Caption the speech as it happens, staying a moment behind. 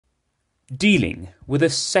Dealing with a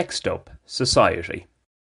sexed-up society.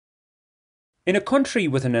 In a country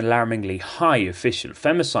with an alarmingly high official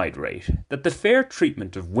femicide rate, that the fair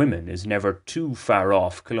treatment of women is never too far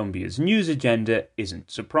off Colombia's news agenda isn't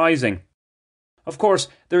surprising. Of course,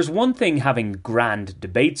 there's one thing having grand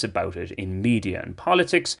debates about it in media and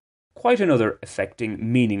politics, quite another effecting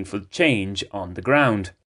meaningful change on the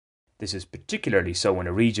ground. This is particularly so in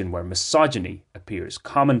a region where misogyny appears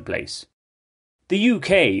commonplace. The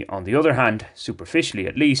UK, on the other hand, superficially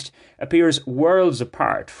at least, appears worlds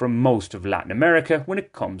apart from most of Latin America when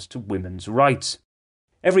it comes to women's rights.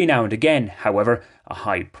 Every now and again, however, a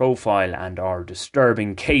high-profile and/or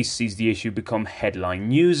disturbing case sees the issue become headline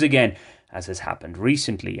news again, as has happened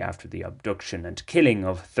recently after the abduction and killing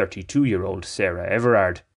of 32-year-old Sarah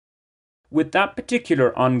Everard. With that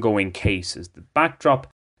particular ongoing case as the backdrop,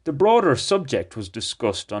 the broader subject was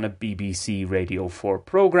discussed on a BBC Radio 4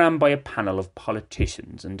 programme by a panel of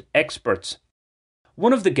politicians and experts.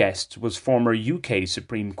 One of the guests was former UK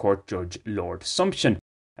Supreme Court Judge Lord Sumption,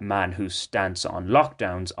 a man whose stance on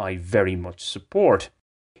lockdowns I very much support.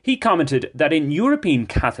 He commented that in European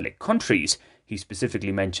Catholic countries, he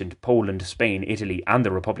specifically mentioned Poland, Spain, Italy and the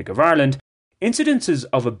Republic of Ireland, incidences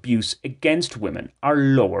of abuse against women are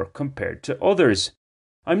lower compared to others.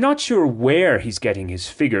 I'm not sure where he's getting his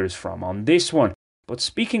figures from on this one, but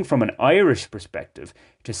speaking from an Irish perspective,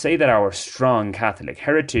 to say that our strong Catholic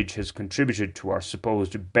heritage has contributed to our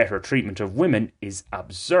supposed better treatment of women is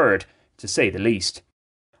absurd, to say the least.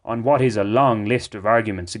 On what is a long list of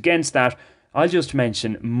arguments against that, I'll just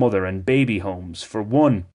mention mother and baby homes for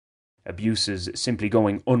one. Abuses simply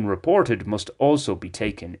going unreported must also be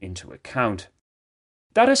taken into account.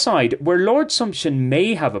 That aside, where Lord Sumption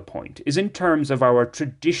may have a point is in terms of our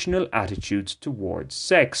traditional attitudes towards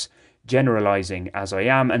sex, generalising as I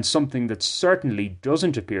am, and something that certainly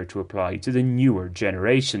doesn't appear to apply to the newer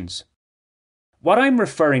generations. What I'm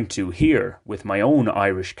referring to here, with my own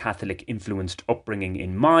Irish Catholic-influenced upbringing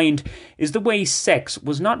in mind, is the way sex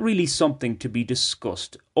was not really something to be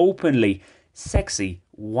discussed openly. Sexy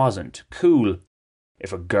wasn't cool.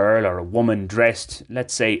 If a girl or a woman dressed,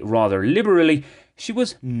 let's say, rather liberally, she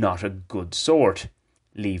was not a good sort.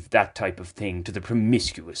 Leave that type of thing to the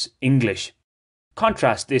promiscuous English.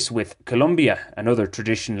 Contrast this with Colombia, another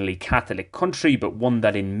traditionally Catholic country, but one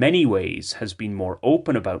that in many ways has been more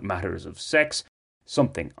open about matters of sex,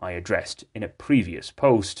 something I addressed in a previous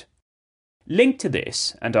post. Linked to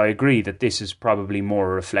this, and I agree that this is probably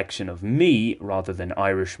more a reflection of me rather than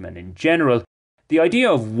Irishmen in general, the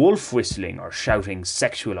idea of wolf whistling or shouting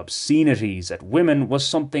sexual obscenities at women was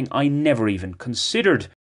something I never even considered.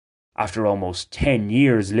 After almost 10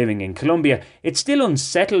 years living in Colombia, it still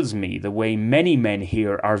unsettles me the way many men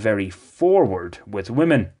here are very forward with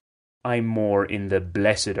women. I'm more in the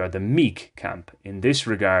blessed or the meek camp in this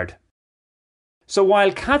regard. So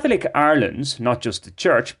while Catholic Ireland's, not just the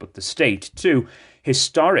church but the state too,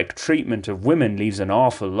 historic treatment of women leaves an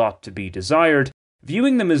awful lot to be desired,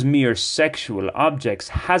 viewing them as mere sexual objects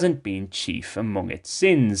hasn't been chief among its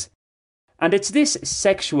sins. And it's this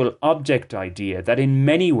sexual object idea that in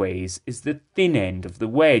many ways is the thin end of the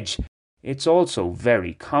wedge. It's also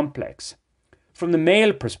very complex. From the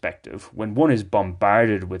male perspective, when one is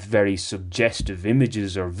bombarded with very suggestive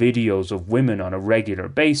images or videos of women on a regular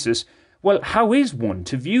basis, well, how is one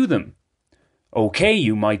to view them? Okay,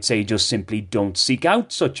 you might say just simply don't seek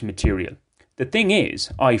out such material. The thing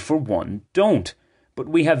is, I for one don't. But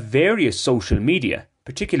we have various social media,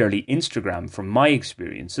 particularly Instagram from my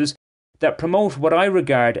experiences, that promote what I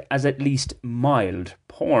regard as at least mild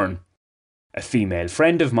porn. A female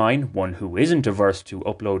friend of mine, one who isn't averse to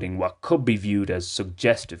uploading what could be viewed as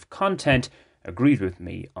suggestive content, agreed with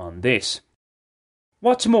me on this.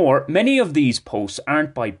 What's more, many of these posts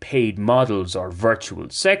aren't by paid models or virtual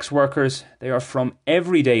sex workers, they are from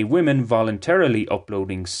everyday women voluntarily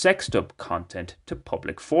uploading sexed-up content to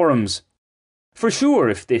public forums. For sure,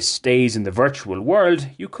 if this stays in the virtual world,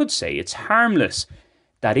 you could say it's harmless.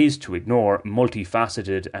 That is to ignore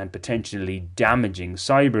multifaceted and potentially damaging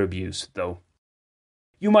cyber abuse, though.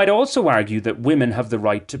 You might also argue that women have the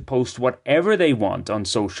right to post whatever they want on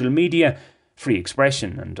social media, free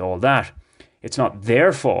expression and all that. It's not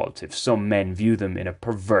their fault if some men view them in a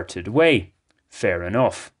perverted way. Fair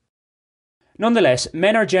enough. Nonetheless,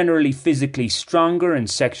 men are generally physically stronger and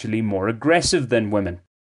sexually more aggressive than women.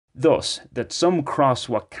 Thus, that some cross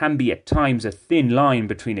what can be at times a thin line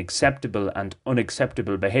between acceptable and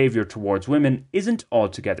unacceptable behaviour towards women isn't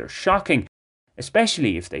altogether shocking,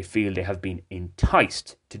 especially if they feel they have been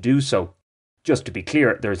enticed to do so. Just to be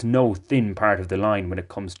clear, there is no thin part of the line when it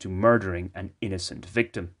comes to murdering an innocent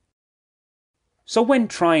victim. So when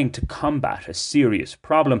trying to combat a serious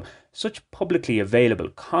problem, such publicly available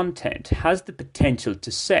content has the potential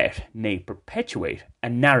to set, nay perpetuate, a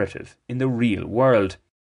narrative in the real world.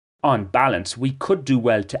 On balance, we could do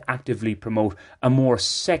well to actively promote a more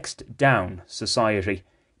sexed down society,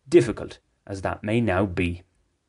 difficult as that may now be.